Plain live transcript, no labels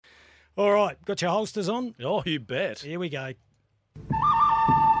All right, got your holsters on? Oh, you bet. Here we go.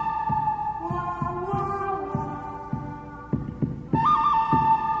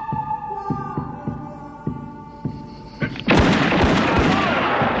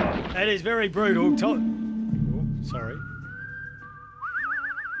 That is very brutal. Sorry.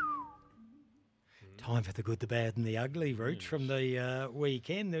 Time for the good, the bad and the ugly, Rooch, from the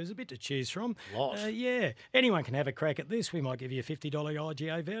weekend. There was a bit to choose from. Lot. Yeah. Anyone can have a crack at this. We might give you a $50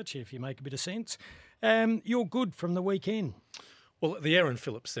 IGA voucher if you make a bit of sense. You're good from the weekend. Well, the Aaron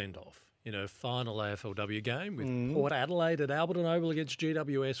Phillips send-off, final AFLW game with Port Adelaide at Alberton Oval against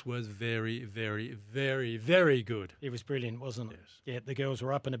GWS was very, very, very, very good. It was brilliant, wasn't it? Yes. Yeah, the girls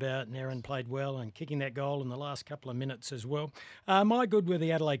were up and about and Aaron played well and kicking that goal in the last couple of minutes as well. My good were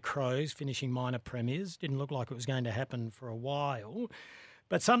the Adelaide Crows finishing minor premiers. Didn't look like it was going to happen for a while.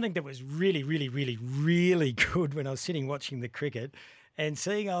 But something that was really, really, really, really good when I was sitting watching the cricket and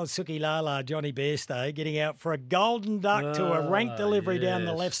seeing old Suki Lala, Johnny Bairstow, getting out for a golden duck to a rank delivery down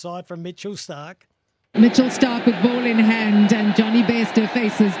the left side from Mitchell Stark. Mitchell Stark with ball in hand and Johnny Bairstow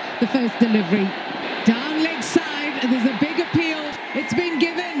faces the first delivery. Down leg side, there's a big appeal. It's been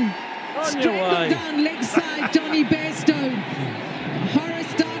given. Straight down leg side, Johnny Bairstow. Horror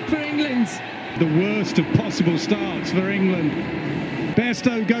start for England. The worst of possible starts for England.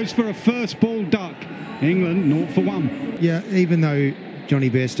 Bairstow goes for a first ball duck. England 0 for 1. Yeah, even though Johnny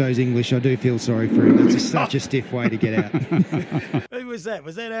Bairstow's English, I do feel sorry for him. That's such a stiff way to get out. Who was that?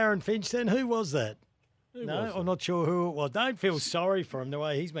 Was that Aaron Finch then? Who was that? I'm not sure who it was. Don't feel sorry for him the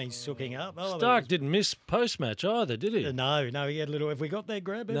way he's been sooking up. Stark didn't miss post-match either, did he? No, he had a little... Have we got that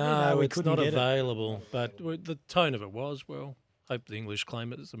grab? No, we it's couldn't not get available. But the tone of it was, hope the English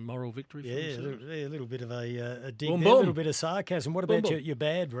claim it as a moral victory for themselves. A little bit of a dig Boom, there, a boom. little bit of sarcasm. What about your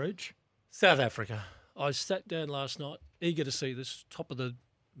bad, Rooch? South Africa. I sat down last night, eager to see this top of the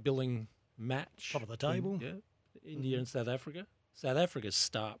billing match. Top of the table? Yeah. India and South Africa. South Africa's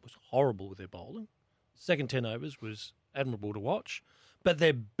start was horrible with their bowling. Second 10 overs was admirable to watch. But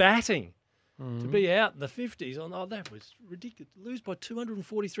their batting, to be out in the 50s, that was ridiculous. To lose by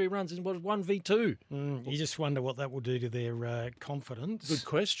 243 runs in what was 1v2. You just wonder what that will do to their confidence. Good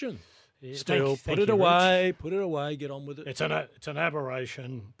question. Yeah, Still, thank put you, it Rich. away, get on with it. It's an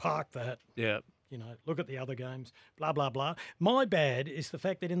aberration. Park that. Yeah. Look at the other games, blah, blah, blah. My bad is the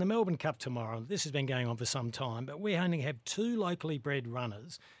fact that in the Melbourne Cup tomorrow, this has been going on for some time, but we only have 2 locally bred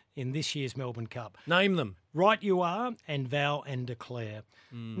runners in this year's Melbourne Cup. Name them. Right You Are and Vow and Declare.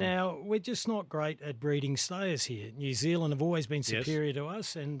 Now, we're just not great at breeding stayers here. New Zealand have always been superior to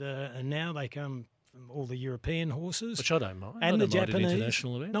us, and now they come from all the European horses. Which I don't mind. And the Japanese. An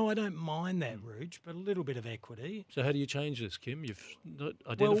international event. No, I don't mind that, Rouge, but a little bit of equity. So how do you change this, Kim? You've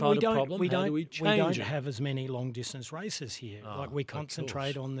identified a problem. How do we change it? Have as many long-distance races here. We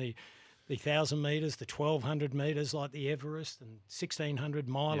concentrate on the 1,000 metres, the 1,200 metres like the Everest and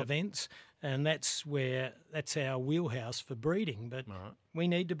 1,600-mile events, and that's our wheelhouse for breeding. But we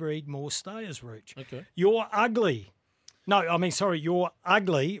need to breed more stayers, Rooch. Okay. You're ugly. No, you're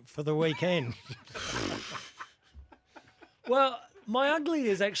ugly for the weekend. Well, my ugly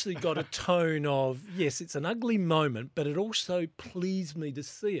has actually got a tone of, yes, it's an ugly moment, but it also pleased me to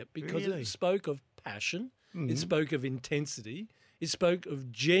see it because it spoke of passion, it spoke of intensity, it spoke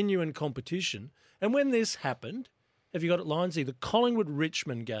of genuine competition. And when this happened, have you got it, Lindsay? The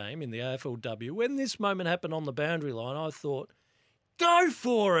Collingwood-Richmond game in the AFLW, when this moment happened on the boundary line, I thought, go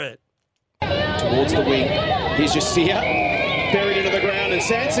for it. Towards the wing, here's Josiah, buried into the ground, and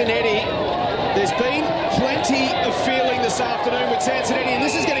Sansonetti, there's been plenty of feeling this afternoon with Sansonetti, and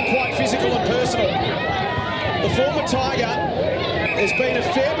this is getting quite physical and personal. The former Tiger, there's been a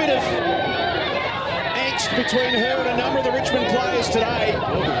fair bit of angst between her and a number of the Richmond players today,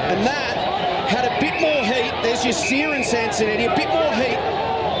 and that had a bit more heat. There's Josiah and Sansonetti, a bit more heat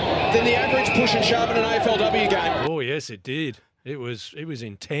than the average push and shove in an AFLW game. Oh, yes, it did. It was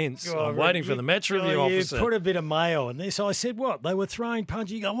intense. I'm waiting for the match review officer. You put a bit of mayo in this. I said, what? They were throwing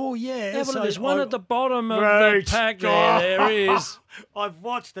punches. You go, oh, yeah. Yeah, there's one at the bottom of the pack there. There is. I've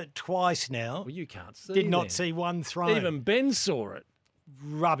watched it twice now. Well, you can't see Did not see one throw. Even Ben saw it.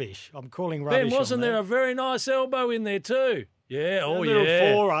 Rubbish. I'm calling rubbish. Ben, wasn't there a very nice elbow in there too? Yeah, a little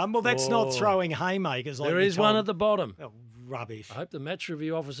forearm. Well, that's not throwing haymakers. Like there is one at the bottom. Oh, rubbish. I hope the match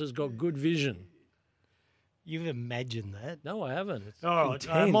review officer's got good vision. You've imagined that? No, I haven't. It's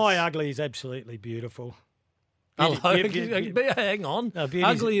intense. My ugly is absolutely beautiful. Hang on. No,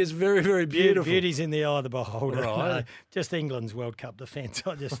 ugly is very, very beautiful. Beauty's in the eye of the beholder. Right. Just England's World Cup defence.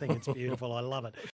 I just think it's beautiful. I love it.